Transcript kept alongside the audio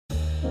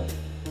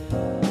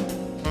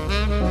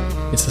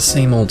It's the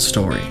same old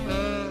story.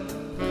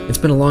 It's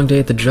been a long day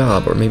at the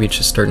job, or maybe it's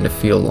just starting to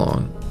feel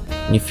long,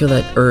 and you feel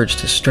that urge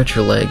to stretch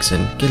your legs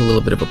and get a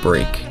little bit of a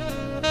break.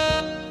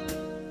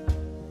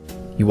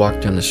 You walk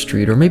down the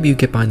street, or maybe you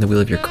get behind the wheel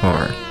of your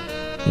car,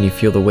 and you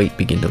feel the weight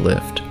begin to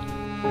lift.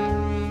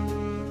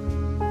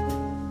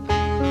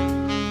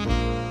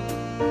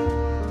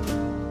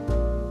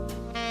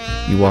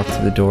 You walk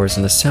through the doors,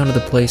 and the sound of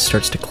the place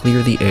starts to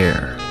clear the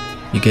air.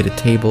 You get a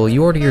table,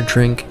 you order your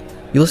drink,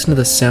 you listen to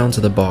the sounds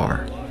of the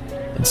bar,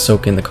 and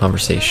soak in the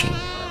conversation.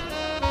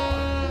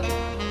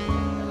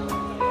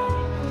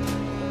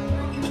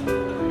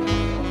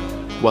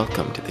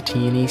 Welcome to the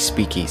TNE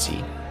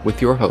Speakeasy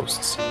with your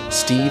hosts,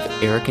 Steve,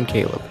 Eric, and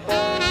Caleb.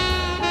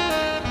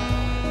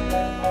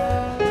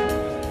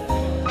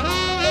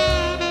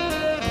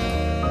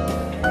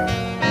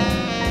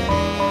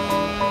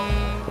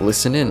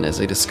 Listen in as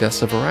they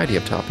discuss a variety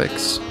of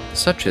topics,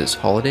 such as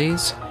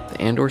holidays, the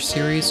Andor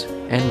series,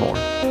 and more.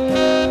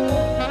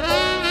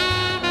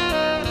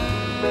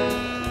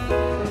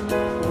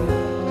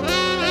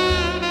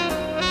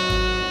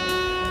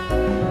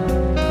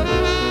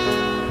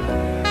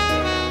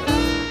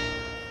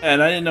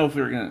 And I didn't know if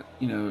we were gonna,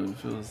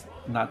 if it was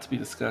not to be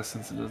discussed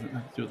since it doesn't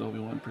have to do with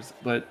Obi-Wan.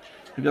 But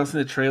have y'all seen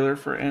the trailer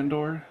for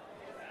Andor?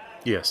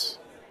 Yes.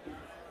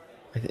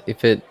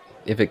 If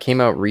it came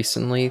out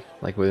recently,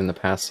 like within the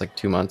past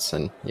 2 months,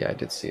 then yeah, I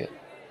did see it.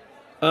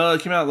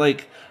 It came out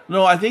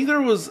I think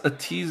there was a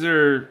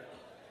teaser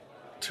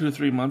 2 or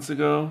 3 months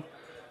ago,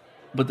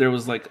 but there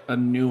was a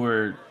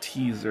newer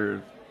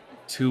teaser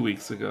 2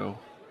 weeks ago.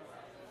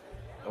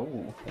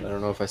 Oh, I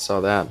don't know if I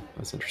saw that.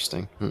 That's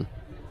interesting.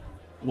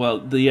 Well,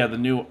 the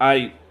new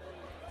I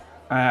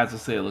have to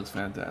say it looks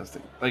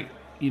fantastic. I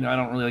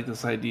don't really like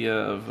this idea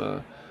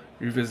of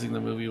revisiting the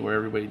movie where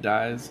everybody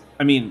dies.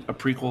 I mean, a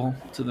prequel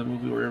to the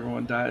movie where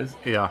everyone dies.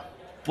 Yeah.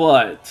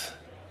 But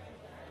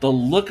the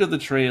look of the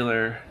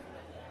trailer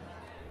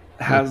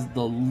has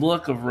the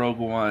look of Rogue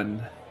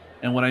One,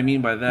 and what I mean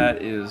by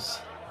that is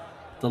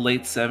the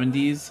late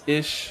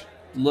 70s-ish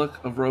look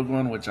of Rogue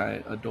One, which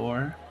I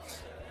adore.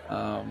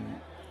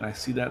 I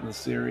see that in the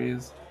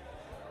series,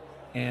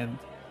 and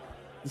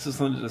this is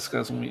something to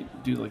discuss when we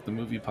do the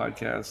movie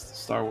podcast,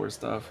 Star Wars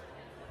stuff.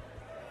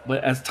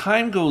 But as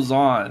time goes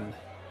on,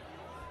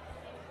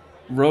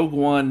 Rogue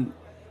One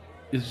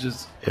is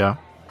just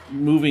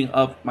moving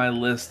up my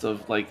list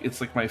of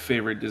it's my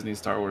favorite Disney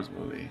Star Wars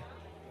movie.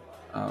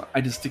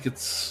 I just think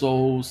it's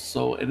so,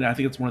 and I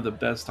think it's one of the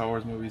best Star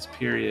Wars movies,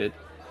 period.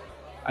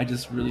 I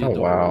just really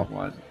adore Rogue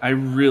One. I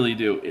really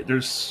do.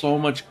 There's so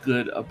much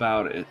good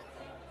about it.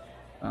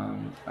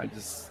 I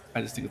just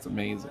think it's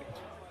amazing.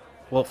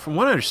 Well, from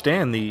what I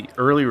understand, the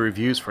early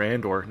reviews for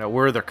Andor, now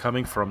where they're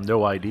coming from,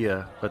 no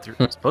idea, but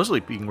they're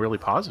supposedly being really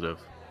positive.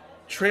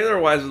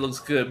 Trailer-wise, it looks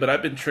good, but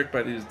I've been tricked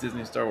by these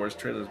Disney Star Wars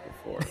trailers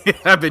before.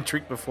 I've been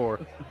tricked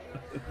before.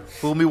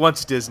 Fool me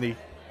once, Disney.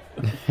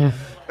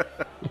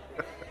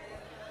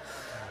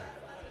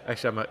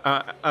 Actually,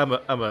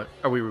 are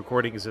we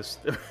recording? Is this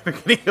the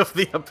beginning of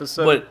the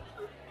episode? But,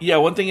 yeah,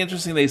 one thing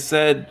interesting they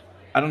said,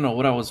 I don't know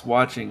what I was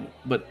watching,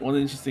 but one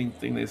interesting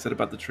thing they said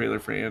about the trailer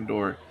for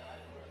Andor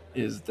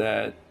is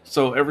that,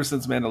 so ever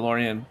since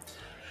Mandalorian,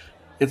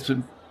 it's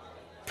been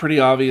pretty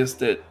obvious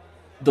that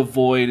the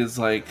Void is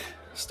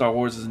Star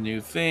Wars is a new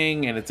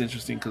thing, and it's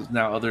interesting because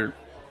now other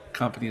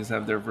companies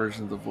have their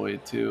version of the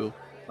Void too,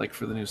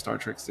 for the new Star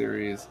Trek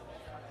series.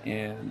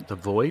 And the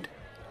Void?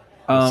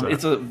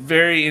 It's a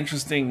very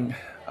interesting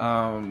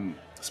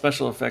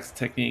special effects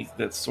technique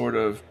that sort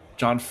of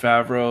Jon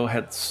Favreau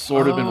had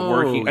been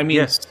working. I mean,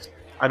 yes,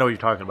 I know what you're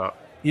talking about.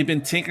 He'd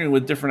been tinkering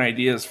with different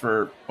ideas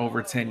for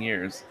over 10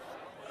 years.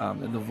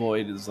 And the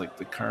Void is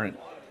the current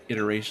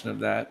iteration of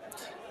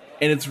that.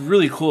 And it's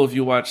really cool if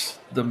you watch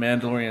the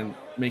Mandalorian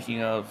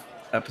making of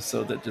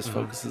episode that just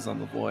focuses on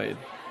the Void.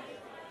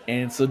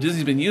 And so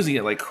Disney's been using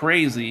it like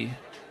crazy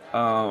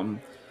for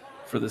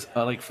this,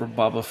 for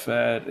Boba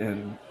Fett,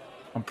 and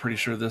I'm pretty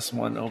sure this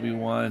one,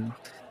 Obi-Wan.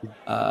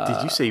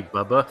 Did you say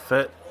Bubba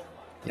Fett?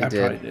 Yeah,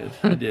 probably did.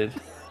 I did.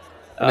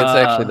 And it's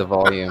actually the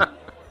volume.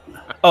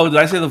 Oh, did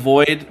I say the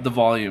Void? The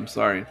volume,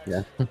 sorry.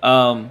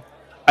 Yeah.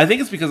 I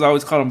think it's because I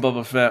always called him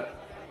Boba Fett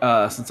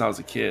since I was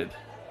a kid.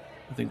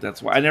 I think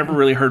that's why. I never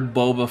really heard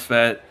Boba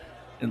Fett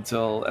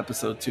until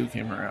episode 2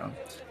 came around.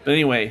 But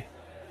anyway,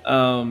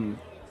 and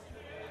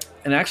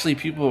actually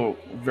people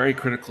are very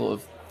critical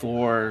of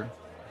Thor,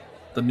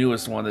 the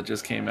newest one that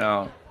just came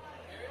out,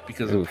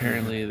 because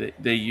apparently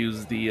they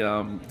use the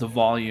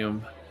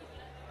volume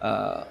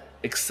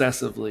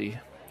excessively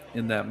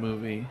in that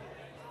movie,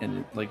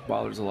 and it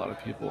bothers a lot of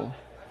people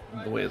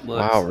the way it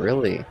looks. Wow,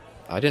 really?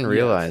 I didn't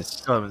realize.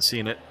 Still haven't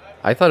seen it.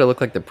 I thought it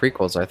looked like the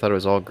prequels. I thought it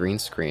was all green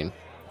screen.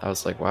 I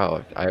was like,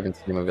 wow, I haven't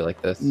seen a movie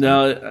like this.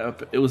 No,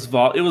 it was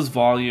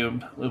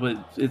volume, but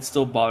it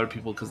still bothered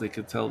people because they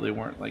could tell they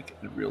weren't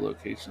in real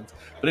locations.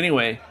 But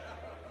anyway,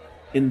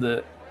 with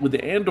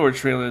the Andor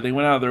trailer, they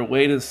went out of their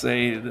way to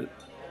say that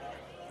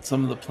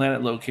some of the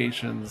planet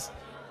locations,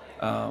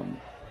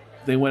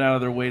 they went out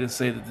of their way to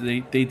say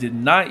that they did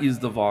not use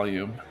the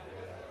volume,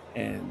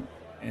 and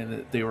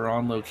and they were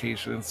on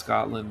location in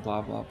Scotland,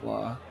 blah blah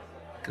blah,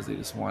 because they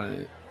just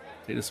wanted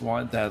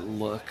that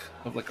look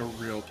of like a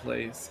real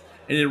place,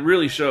 and it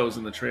really shows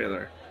in the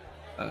trailer,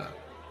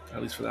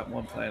 at least for that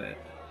one planet.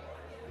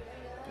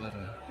 But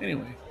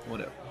anyway,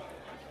 whatever.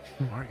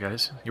 All right,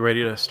 guys, you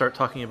ready to start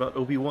talking about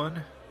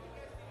Obi-Wan?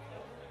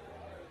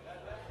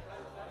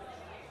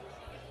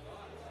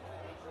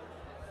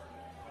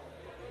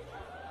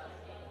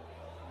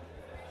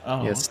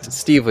 Oh, Yes, okay.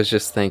 Steve was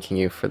just thanking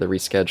you for the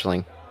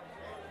rescheduling.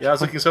 Yeah, I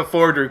was looking so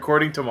forward to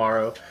recording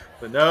tomorrow,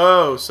 but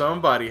no,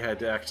 somebody had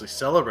to actually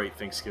celebrate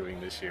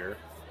Thanksgiving this year.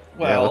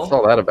 Yeah, what's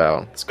all that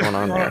about? What's going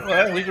on there?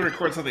 Well, we can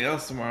record something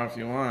else tomorrow if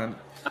you want.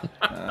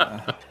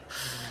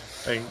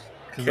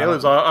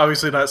 Caleb's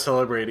obviously not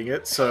celebrating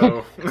it,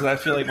 so... Because I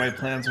feel like my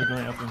plans are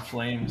going up in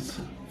flames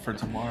for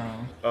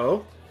tomorrow.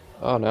 Oh?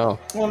 Oh, no.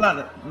 Well,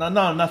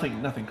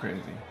 nothing crazy.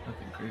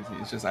 Nothing crazy.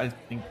 It's just I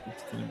think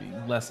it's going to be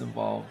less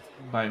involved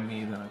by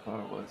me than I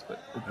thought it was,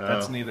 but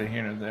that's neither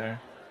here nor there.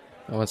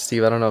 Oh, and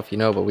Steve, I don't know if you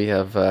know, but we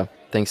have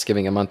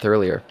Thanksgiving a month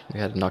earlier. We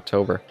had it in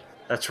October.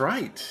 That's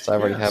right. So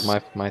I've already had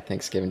my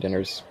Thanksgiving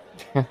dinners.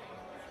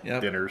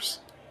 Yep. Dinners.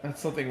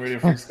 That's something Radio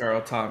Free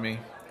Scarl taught me.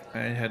 I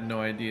had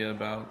no idea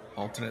about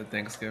alternate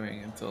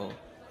Thanksgiving until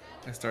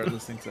I started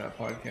listening to that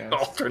podcast.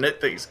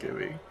 Alternate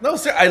Thanksgiving. No,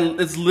 sir,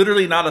 it's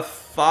literally not a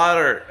thought,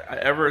 or I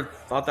ever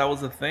thought that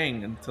was a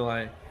thing until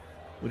I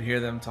would hear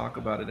them talk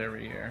about it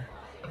every year.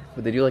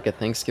 Would they do like a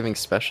Thanksgiving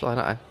special?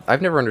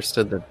 I've never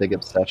understood the big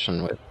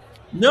obsession with...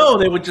 No,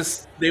 they would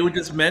just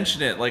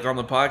mention it like on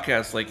the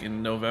podcast, like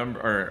in November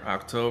or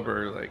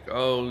October, like,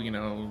 oh, going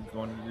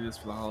to do this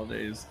for the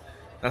holidays.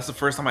 That's the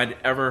first time I'd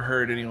ever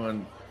heard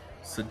anyone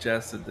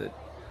suggested that.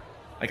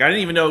 Like, I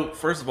didn't even know,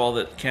 first of all,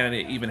 that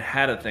Canada even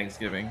had a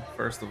Thanksgiving,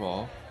 first of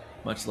all,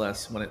 much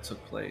less when it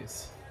took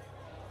place.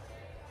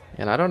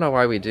 And I don't know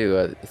why we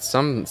do.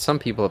 Some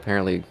people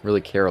apparently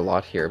really care a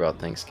lot here about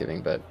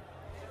Thanksgiving, but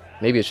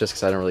maybe it's just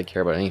because I don't really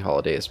care about any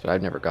holidays, but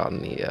I've never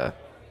gotten the...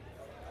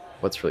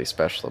 what's really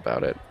special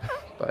about it.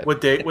 But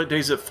What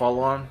days it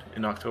fall on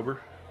in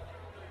October?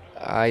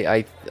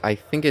 I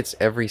think it's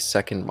every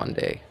second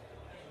Monday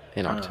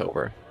in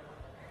October.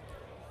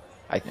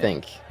 I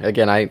think.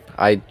 Again,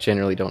 I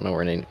generally don't know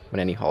when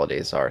any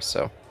holidays are,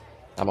 so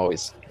I'm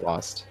always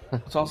lost.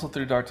 It's also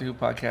through Doctor Who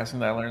podcasting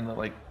that I learned that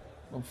like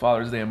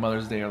Father's Day and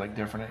Mother's Day are like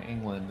different in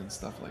England and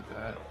stuff like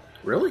that.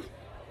 Really?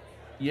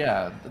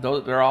 Yeah,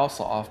 they're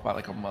also off by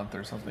like a month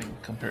or something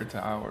compared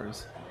to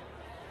ours.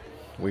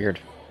 Weird.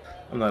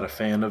 I'm not a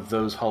fan of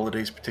those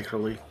holidays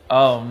particularly.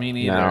 Oh, me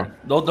neither.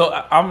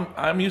 Though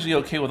I'm usually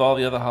okay with all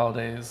the other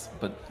holidays,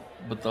 but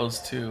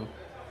those two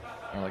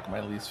are like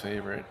my least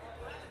favorite.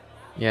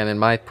 Yeah, and in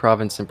my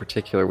province in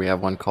particular, we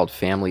have one called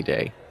Family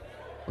Day,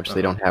 which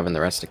they don't have in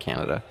the rest of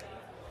Canada.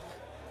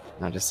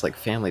 Not just like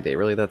Family Day,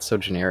 really? That's so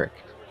generic.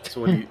 So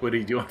what do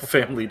you do on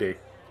Family Day?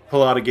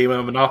 Pull out a game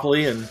of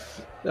Monopoly and...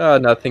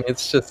 Nothing.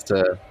 It's just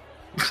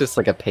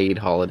like a paid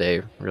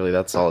holiday. Really,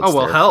 that's all it's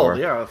there for.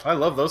 Yeah. I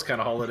love those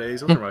kind of holidays.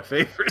 Those are my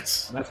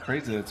favorites. That's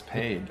crazy that it's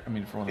paid. I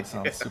mean, for one that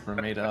sounds super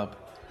made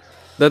up.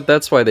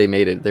 That's why they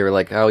made it. They were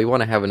like, oh, we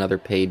want to have another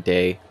paid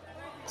day,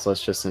 so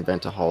let's just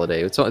invent a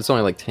holiday. It's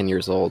only like 10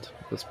 years old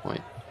at this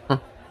point.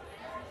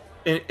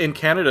 In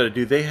Canada,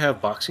 do they have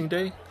Boxing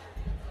Day?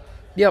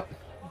 Yep.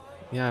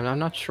 Yeah, I'm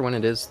not sure when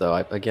it is, though.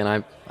 I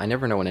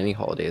never know when any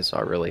holidays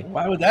are, really.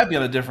 Why would that be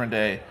on a different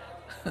day?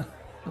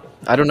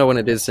 I don't know when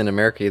it is in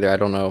America either. I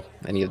don't know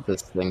any of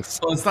those things.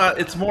 Well, it's not.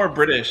 It's more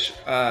British.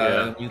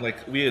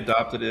 We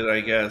adopted it, I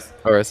guess.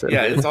 Or is it?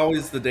 Yeah, it's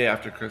always the day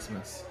after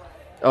Christmas.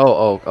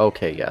 Oh,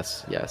 okay,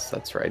 yes,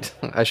 that's right.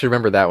 I should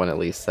remember that one at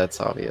least.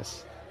 That's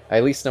obvious. I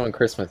at least know when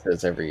Christmas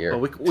is every year.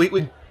 Well,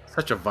 we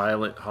such a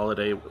violent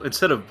holiday.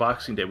 Instead of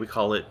Boxing Day, we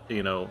call it,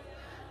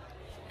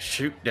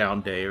 Shoot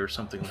Down Day or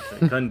something like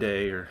that. Gun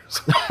Day or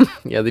something.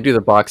 Yeah, they do the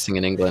boxing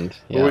in England.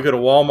 Yeah. Or we go to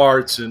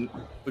Walmarts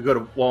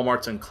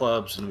and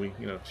clubs and we,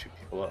 shoot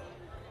people up.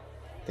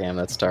 Damn,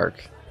 that's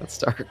dark. That's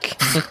dark.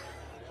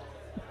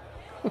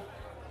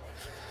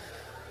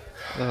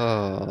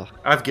 Oh.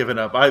 I've given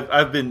up.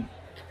 I've been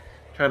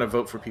trying to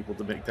vote for people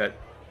to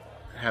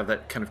have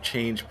that kind of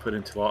change put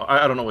into law.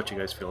 I don't know what you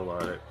guys feel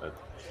about it, but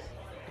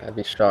I'd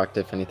be shocked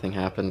if anything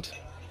happened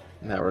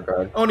in that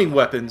regard. owning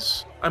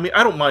weapons. I mean,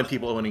 I don't mind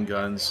people owning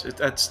guns.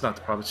 That's not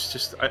the problem. It's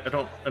just I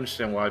don't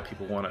understand why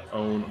people want to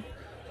own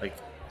like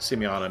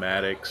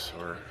semi-automatics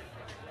or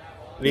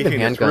anything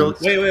that's really.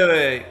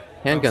 Wait.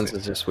 Handguns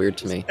is just weird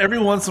to me. Every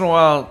once in a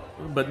while,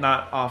 but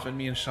not often,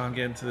 me and Sean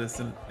get into this,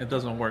 and it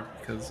doesn't work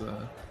because,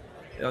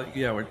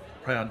 we're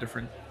probably on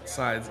different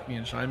sides. Me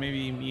and Sean,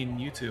 maybe me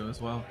and you too as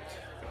well.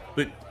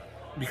 But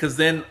because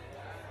I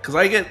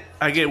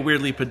get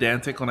weirdly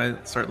pedantic when I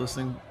start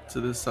listening to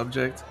this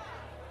subject.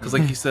 Because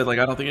like you said, like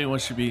I don't think anyone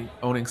should be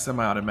owning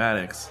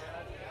semi-automatics.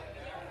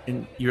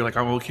 And you're like,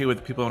 I'm okay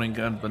with people owning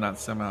guns, but not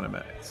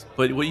semi-automatics.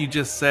 But what you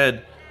just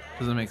said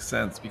doesn't make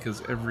sense because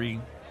 95%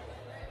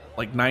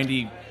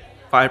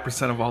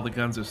 of all the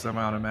guns are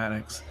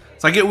semi-automatics.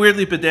 So I get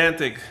weirdly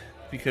pedantic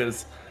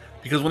because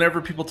whenever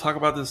people talk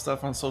about this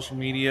stuff on social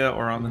media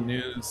or on the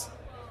news,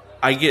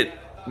 I get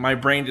my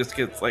brain just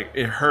gets like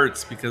it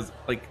hurts because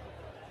like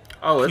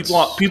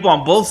Oh, people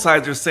on both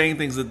sides are saying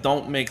things that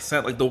don't make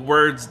sense. Like the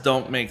words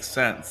don't make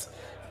sense,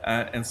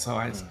 and so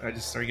I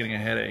just started getting a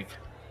headache.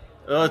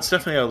 Oh, it's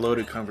definitely a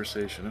loaded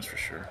conversation. That's for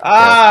sure.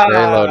 Yes,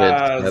 very loaded.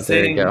 Yeah, there you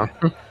Zing, go.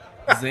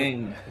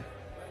 zing.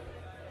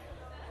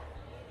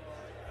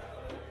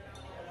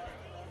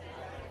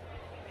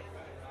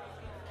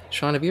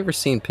 Sean, have you ever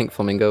seen Pink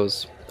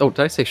Flamingos? Oh, did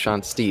I say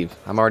Sean? Steve.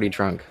 I'm already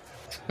drunk.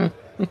 I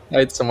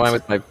had some wine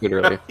with my food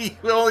earlier. You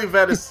only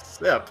had a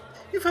sip.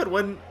 You've had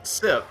one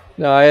sip.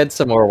 No, I had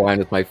some more wine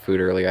with my food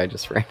earlier. I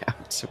just ran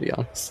out, to be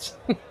honest.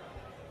 I'm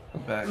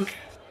back.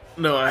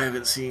 No, I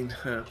haven't seen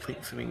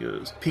Pink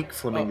Flamingos. Pink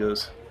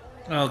Flamingos.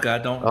 Oh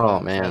God, don't. Oh,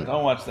 man.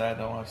 Don't watch that.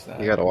 Don't watch that.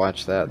 You gotta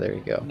watch that. There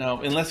you go.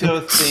 No, unless you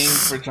have a thing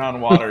for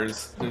John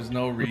Waters, there's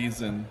no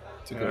reason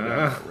to go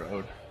down that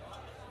road.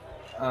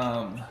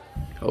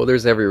 Oh,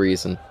 there's every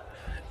reason.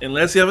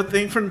 Unless you have a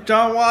thing for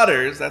John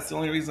Waters, that's the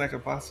only reason I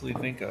could possibly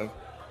think of.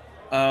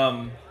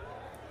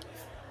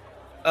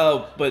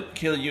 Oh, but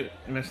Kayla, you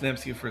mentioned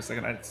MCU for a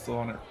second. I still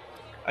want to,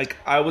 like,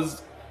 I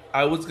was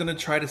gonna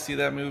try to see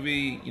that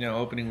movie,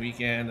 opening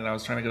weekend, and I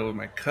was trying to go with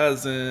my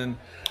cousin.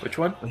 Which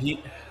one?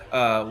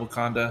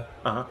 Wakanda.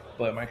 Uh-huh.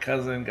 But my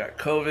cousin got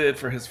COVID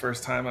for his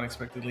first time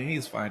unexpectedly.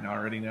 He's fine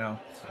already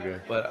now.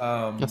 Okay.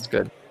 But That's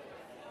good.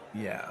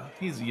 yeah,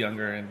 he's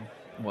younger and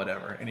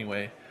whatever.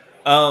 Anyway,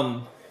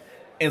 and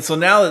so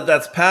now that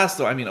that's passed,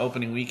 though, I mean,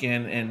 opening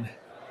weekend, and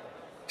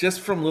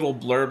just from little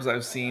blurbs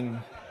I've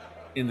seen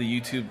in the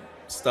YouTube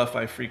stuff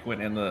I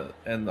frequent and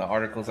the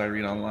articles I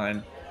read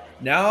online,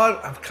 now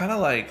I'm kind of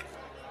like,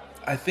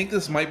 I think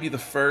this might be the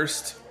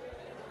first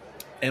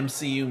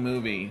MCU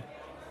movie.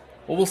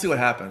 Well, we'll see what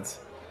happens.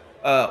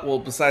 Well,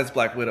 besides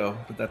Black Widow,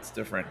 but that's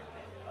different.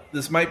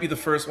 This might be the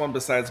first one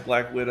besides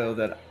Black Widow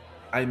that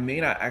I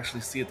may not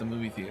actually see at the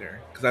movie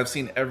theater, because I've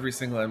seen every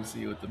single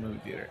MCU at the movie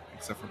theater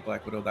except for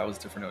Black Widow. That was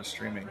different. It was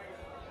streaming.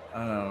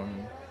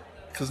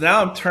 Because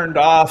now I'm turned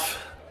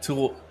off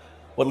to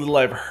what little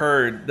I've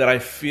heard, that I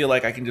feel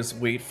like I can just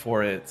wait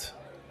for it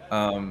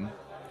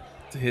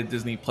to hit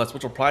Disney Plus,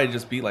 which will probably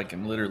just be like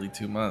in literally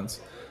 2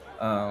 months.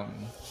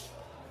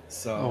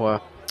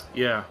 So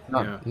Yeah.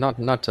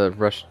 Not to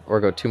rush or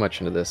go too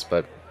much into this,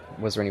 but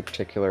was there any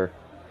particular,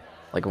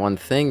 like, one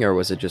thing, or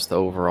was it just the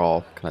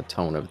overall kind of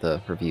tone of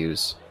the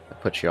reviews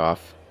that put you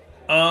off?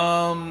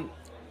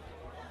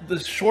 The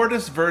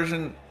shortest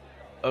version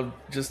of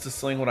just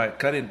distilling what I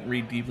didn't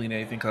read deeply in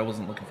anything because I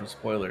wasn't looking for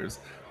spoilers,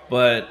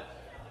 but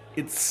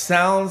it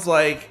sounds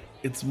like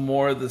it's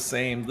more the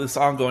same. This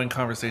ongoing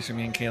conversation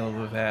me and Caleb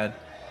have had,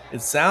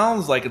 it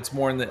sounds like it's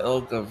more in the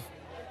ilk of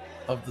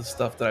the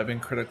stuff that I've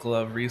been critical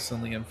of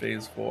recently in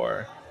Phase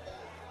 4,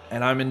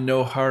 and I'm in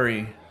no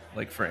hurry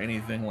for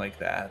anything like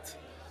that.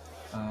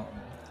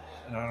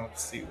 And I don't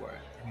see why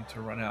I need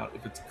to run out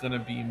if it's gonna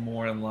be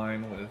more in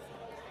line with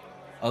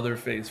other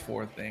Phase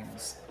 4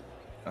 things.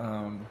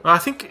 I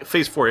think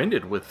Phase 4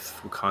 ended with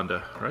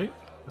Wakanda, right?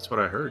 That's what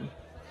I heard.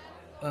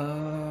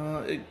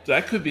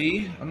 That could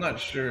be. I'm not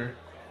sure.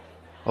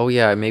 Oh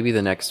yeah, maybe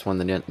the next one,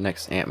 the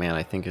next Ant-Man,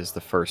 I think, is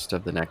the first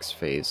of the next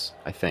phase,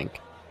 I think.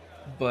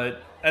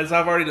 But as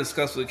I've already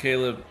discussed with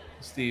Caleb,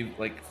 Steve,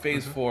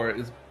 Phase 4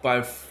 is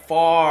by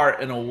far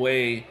and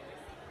away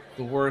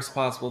the worst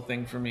possible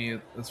thing for me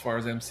as far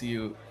as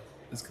MCU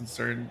is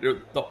concerned.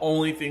 The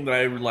only thing that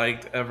I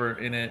liked ever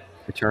in it,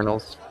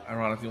 Eternals.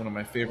 ironically one of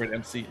my favorite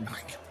MCU.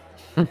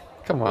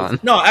 Come on.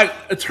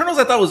 Eternals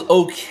I thought was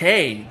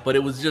okay, but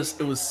it was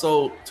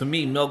so, to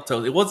me,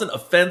 milquetoast. It wasn't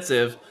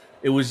offensive.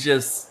 It was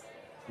just,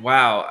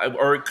 wow.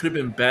 Or it could have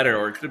been better,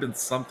 or it could have been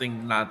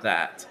something not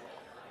that.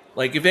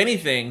 If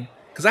anything,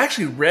 because I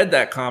actually read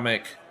that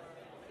comic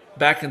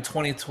back in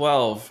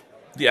 2012,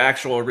 the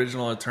actual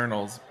original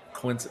Eternals.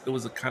 It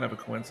was a kind of a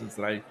coincidence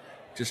that I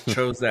just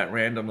chose that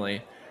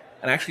randomly,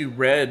 and I actually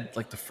read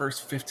the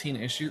first 15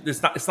 issues.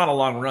 It's not a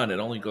long run. It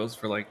only goes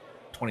for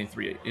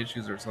 23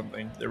 issues or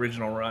something, the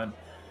original run.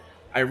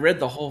 I read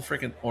the whole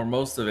freaking, or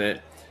most of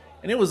it,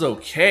 and it was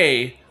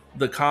okay,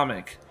 the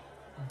comic,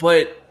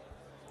 but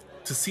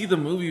to see the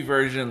movie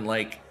version,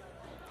 the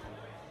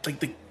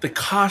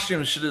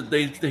costumes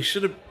they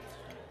should have,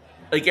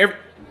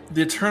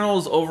 the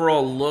Eternals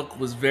overall look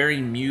was very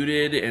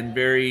muted and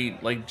very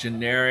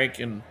generic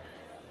and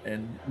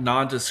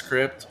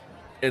nondescript,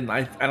 and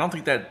I don't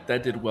think that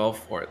did well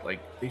for it.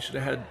 They should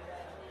have had,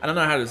 I don't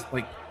know how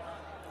to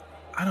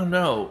I don't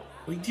know.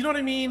 Do you know what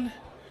I mean?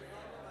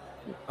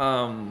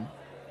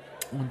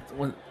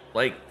 When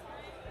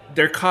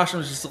their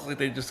costumes just look like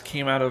they just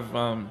came out of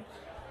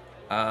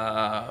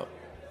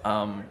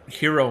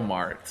Hero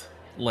Mart.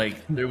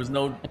 There was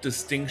no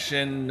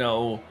distinction,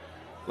 no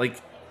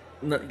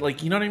you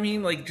know what I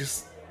mean?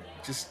 Just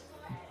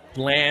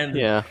bland.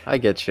 Yeah, I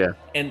get you.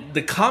 And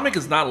the comic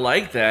is not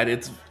like that.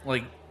 It's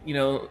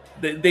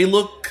they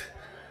look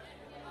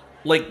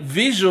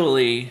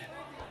visually,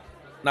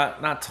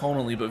 not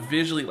tonally, but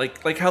visually,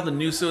 like how the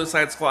new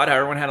Suicide Squad, how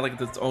everyone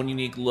had its own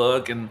unique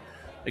look and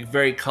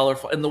very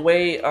colorful. And the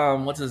way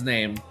what's his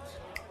name,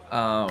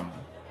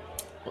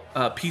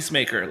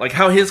 Peacemaker, like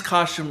how his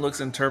costume looks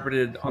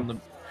interpreted on the,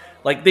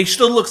 like they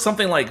should look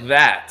something like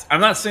that.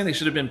 I'm not saying they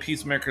should have been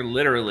Peacemaker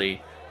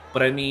literally,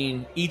 but I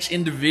mean each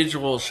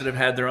individual should have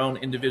had their own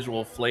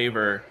individual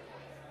flavor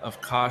of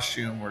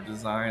costume or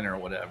design or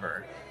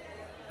whatever,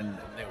 and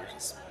they were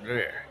just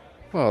there.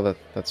 Well,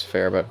 that's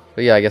fair, but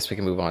yeah, I guess we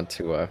can move on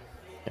to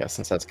yeah,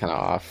 since that's kind of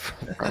off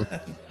from.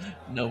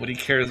 Nobody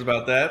cares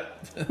about that.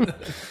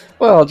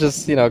 Well,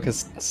 just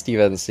because Steve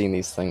hasn't seen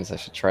these things, I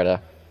should try to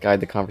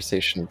guide the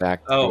conversation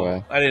back to.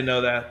 Oh, I didn't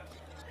know that.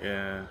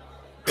 Yeah.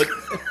 But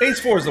Phase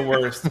 4 is the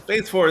worst.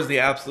 Phase 4 is the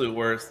absolute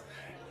worst.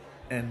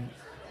 And,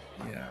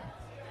 yeah.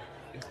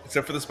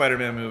 Except for the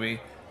Spider-Man movie,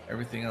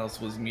 everything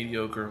else was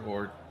mediocre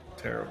or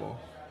terrible.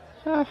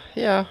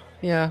 Yeah,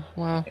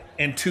 well.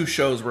 And 2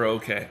 shows were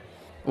okay.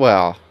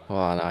 Well, no,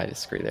 I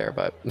disagree there,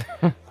 but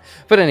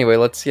but anyway,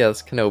 let's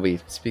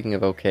Kenobi. Speaking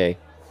of okay,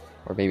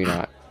 or maybe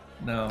not.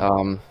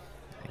 No.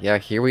 Yeah,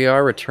 here we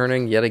are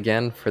returning yet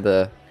again for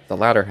the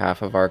latter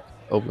half of our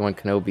Obi-Wan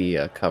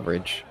Kenobi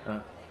coverage.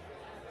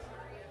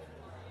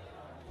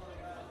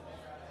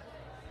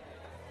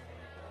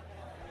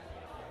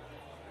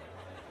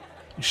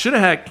 You should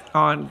have had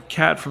on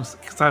Kat from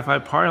Sci-Fi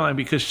Powerline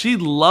because she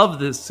loved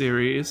this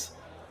series.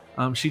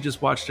 She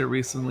just watched it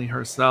recently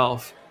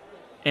herself,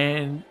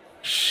 and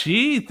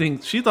she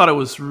thought it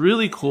was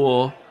really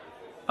cool.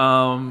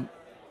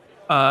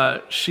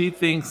 She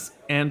thinks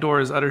Andor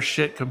is utter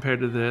shit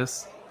compared to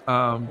this.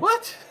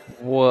 What?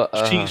 What?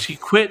 She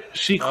quit.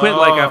 She quit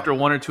like after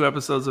 1 or 2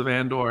 episodes of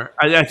Andor.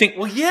 I think.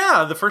 Well,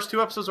 yeah, the first 2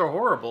 episodes are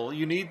horrible.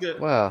 You need to.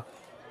 Well,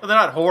 They're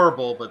not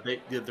horrible, but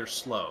they're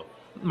slow.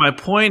 My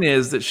point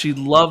is that she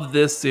loved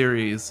this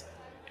series,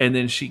 and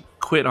then she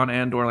quit on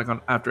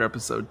Andor after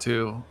episode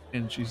 2,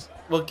 and she's.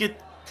 Well, get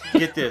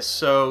this.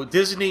 So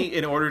Disney,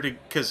 in order to,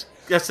 because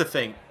that's the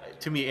thing.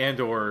 To me,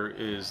 Andor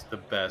is the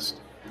best,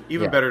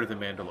 even better than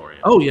Mandalorian.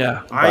 Oh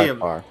yeah,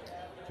 far.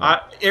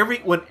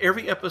 When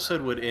every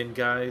episode would end,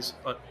 guys.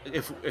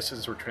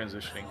 Since we're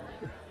transitioning,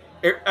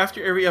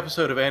 after every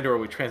episode of Andor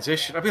we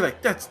transition, I'd be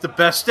like, "That's the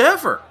best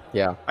ever."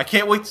 Yeah. I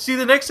can't wait to see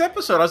the next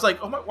episode. I was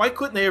like, "Oh my! Why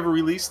couldn't they ever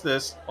release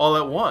this all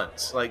at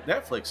once like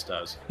Netflix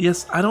does?"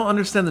 Yes, I don't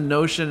understand the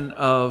notion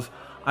of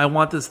I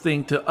want this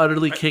thing to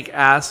utterly kick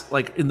ass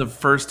like in the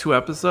first 2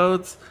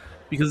 episodes,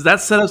 because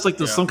that set us like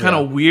to some kind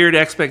of weird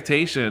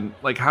expectation.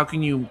 Like, how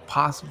can you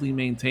possibly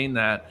maintain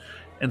that?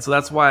 And so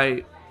that's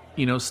why,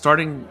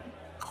 starting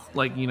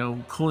like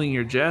cooling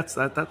your jets,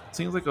 that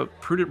seems like a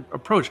prudent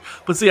approach.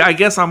 But see, I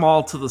guess I'm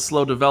all to the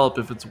slow develop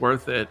if it's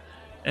worth it,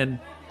 and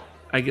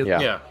I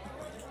guess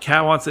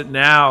Kat wants it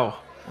now.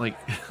 Like,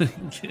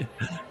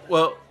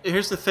 well,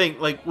 here's the thing.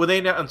 Like when they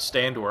announced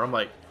Andor, I'm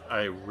like,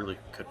 I really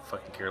could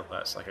fucking care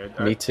less. Like,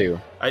 me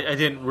too. I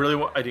didn't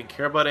really I didn't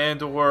care about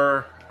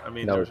Andor. I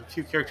mean, there was a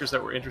few characters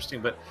that were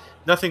interesting, but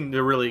nothing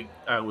that really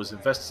I was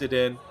invested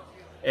in.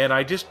 And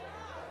I just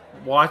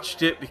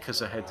watched it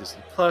because I had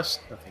Disney Plus.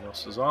 Nothing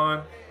else was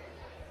on.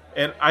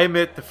 And I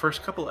admit the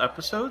first couple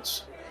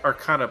episodes are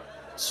kind of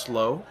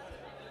slow,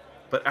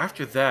 but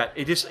after that,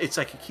 it's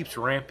like it keeps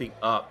ramping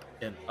up,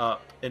 and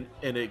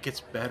it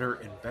gets better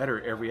and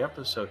better every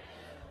episode.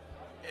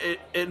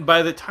 And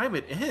by the time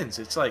it ends,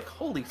 it's like,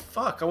 holy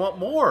fuck, I want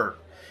more.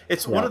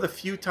 It's one of the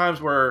few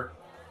times where,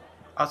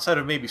 outside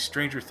of maybe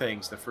Stranger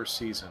Things, the first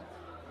season,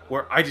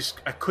 where I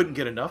couldn't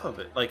get enough of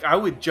it. Like I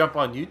would jump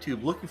on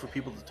YouTube looking for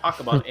people to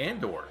talk about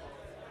Andor.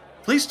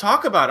 Please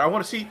talk about it. I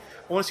want to see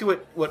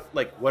what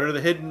are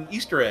the hidden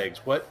Easter eggs?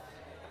 What,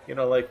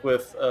 like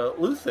with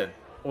Luthen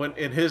when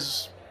in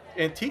his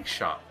antique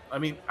shop. I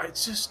mean,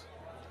 it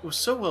was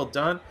so well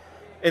done.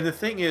 And the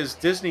thing is,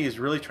 Disney is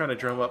really trying to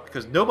drum up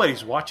because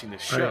nobody's watching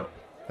this show.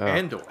 Right.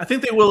 Andor. I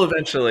think they will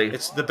eventually.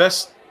 It's the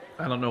best.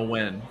 I don't know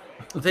when.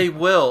 They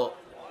will.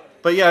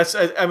 But yeah,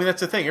 I mean,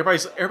 that's the thing.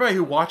 Everybody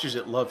who watches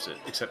it loves it,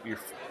 except your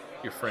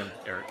friend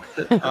Eric.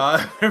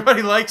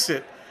 Everybody likes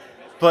it,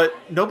 but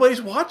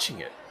nobody's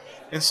watching it.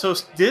 And so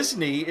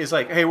Disney is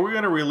like, hey, we're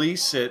going to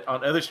release it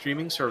on other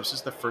streaming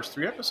services, the first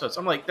 3 episodes.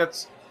 I'm like,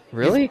 that's...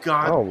 Really?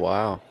 Oh,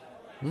 wow.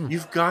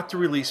 You've got to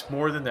release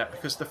more than that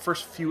because the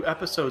first few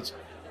episodes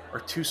are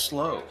too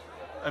slow.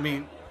 I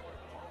mean,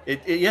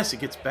 yes, it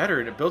gets better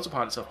and it builds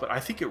upon itself, but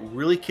I think it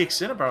really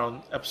kicks in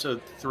around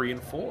episode 3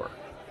 and 4.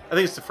 I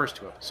think it's the first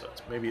 2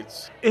 episodes. Maybe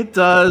it's... It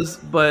does,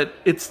 but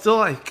it's still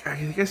like, I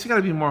guess you got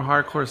to be more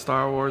hardcore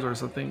Star Wars or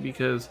something,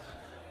 because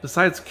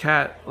besides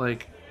Kat,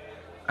 like,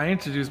 I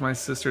introduced my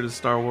sister to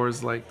Star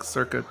Wars like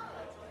circa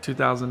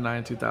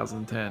 2009,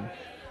 2010.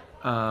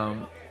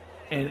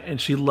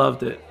 And she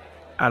loved it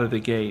out of the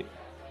gate.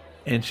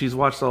 And she's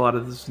watched a lot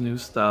of this new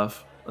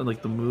stuff,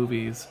 like the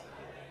movies,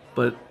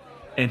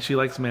 and she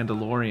likes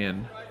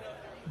Mandalorian.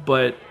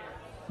 But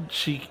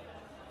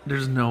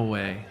there's no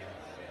way.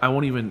 I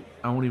won't even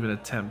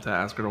attempt to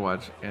ask her to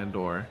watch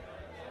Andor.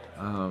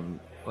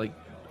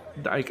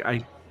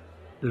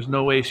 There's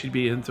no way she'd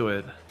be into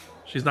it.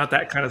 She's not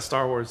that kind of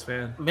Star Wars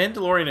fan.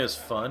 Mandalorian is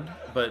fun,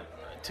 but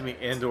to me,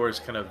 Andor is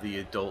kind of the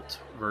adult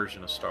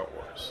version of Star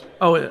Wars.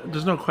 Oh,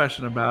 there's no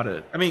question about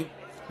it. I mean,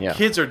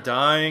 kids are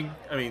dying.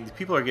 I mean,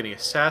 people are getting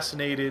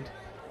assassinated.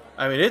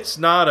 I mean, it's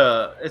not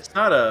a.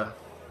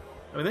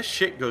 I mean, this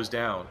shit goes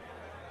down.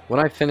 When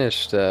I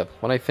finished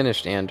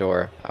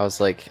Andor, I was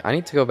like, I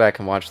need to go back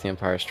and watch The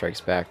Empire Strikes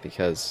Back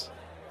because,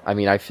 I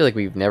mean, I feel like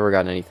we've never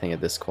gotten anything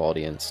of this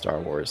quality in Star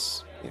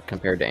Wars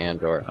compared to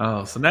Andor.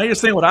 Oh, so now you're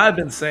saying what I've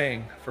been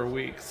saying for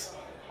weeks.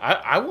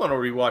 I want to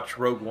rewatch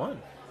Rogue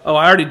One. Oh,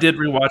 I already did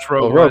rewatch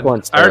Rogue Rogue One.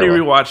 One's I already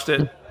terrible. rewatched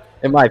it.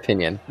 In my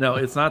opinion. No,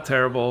 it's not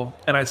terrible,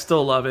 and I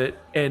still love it.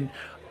 And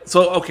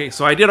so, okay,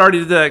 so I did already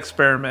do that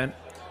experiment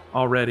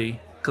already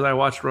because I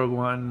watched Rogue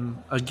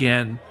One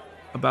again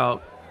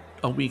about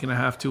a week and a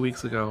half, 2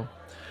 weeks ago,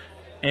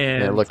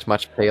 and it looked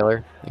much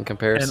paler in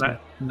comparison.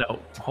 No,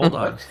 hold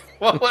on.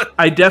 What?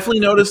 I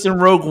definitely noticed in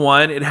Rogue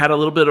One it had a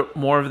little bit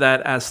more of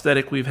that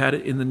aesthetic we've had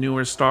in the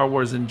newer Star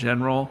Wars in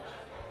general,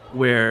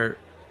 where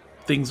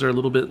things are a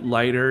little bit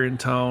lighter in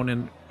tone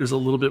and there's a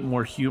little bit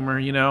more humor,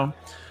 you know.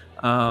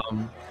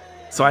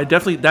 So I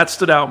definitely that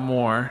stood out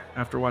more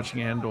after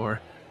watching Andor.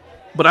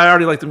 But I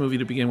already liked the movie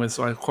to begin with,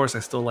 so of course I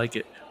still like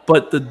it.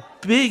 But the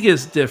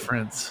biggest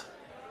difference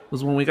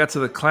was when we got to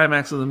the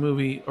climax of the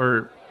movie,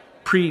 or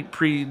pre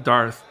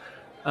Darth,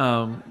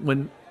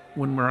 when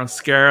we're on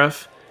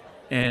Scarif,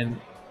 and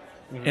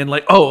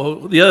like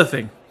the other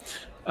thing.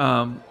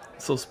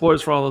 So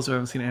spoilers for all those who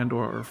haven't seen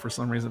Andor or for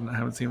some reason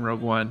haven't seen Rogue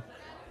One.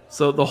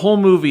 So the whole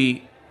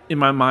movie in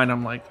my mind,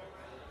 I'm like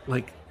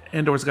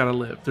Andor's got to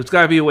live. There's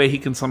got to be a way he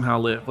can somehow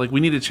live. Like, we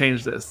need to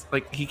change this.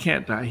 Like, he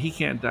can't die. He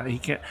can't die. He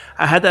can't.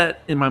 I had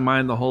that in my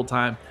mind the whole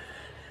time.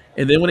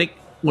 And then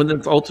when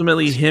it's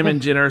ultimately him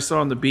and Jyn Erso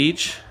on the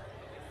beach,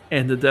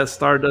 and the Death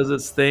Star does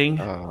its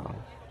thing,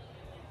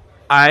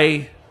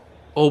 I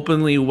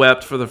openly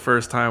wept for the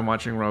first time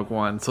watching Rogue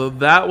One. So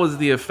that was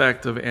the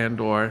effect of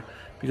Andor.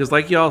 Because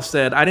like y'all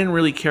said, I didn't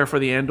really care for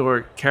the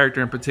Andor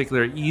character in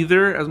particular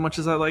either, as much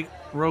as I liked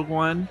Rogue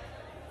One.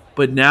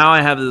 But now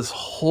I have this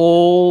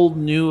whole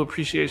new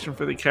appreciation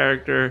for the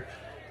character,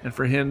 and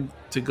for him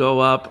to go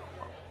up,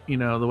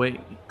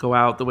 go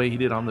out the way he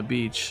did on the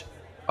beach.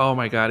 Oh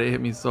my God, it hit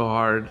me so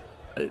hard.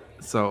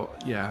 So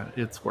yeah,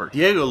 it's worked.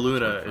 Diego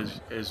Luna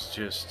is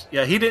just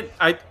he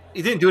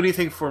didn't do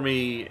anything for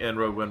me in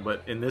Rogue One,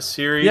 but in this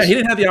series, he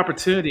didn't have the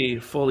opportunity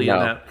fully in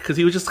that because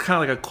he was just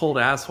kind of like a cold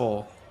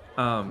asshole.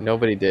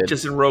 Nobody did.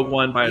 Just in Rogue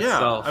One by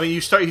itself. I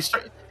mean,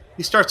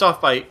 he starts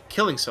off by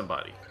killing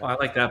somebody. Oh, I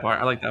like that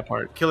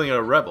part. Killing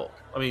a rebel.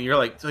 I mean, you're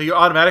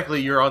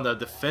on the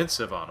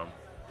defensive on him.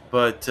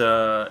 But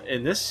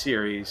in this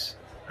series,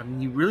 I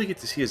mean, you really get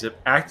to see his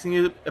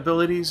acting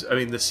abilities. I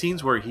mean, the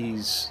scenes where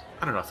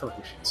I don't know. I feel like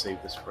we should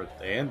save this for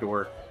the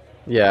Andor.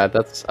 Yeah,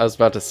 I was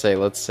about to say,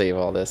 let's save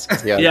all this.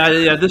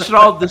 Yeah. This should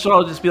all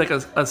just be like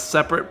a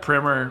separate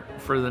primer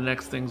for the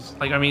next things.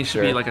 Like, I mean, it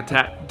should be like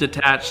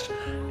detached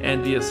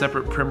and be a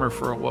separate primer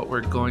for what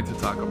we're going to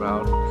talk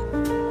about.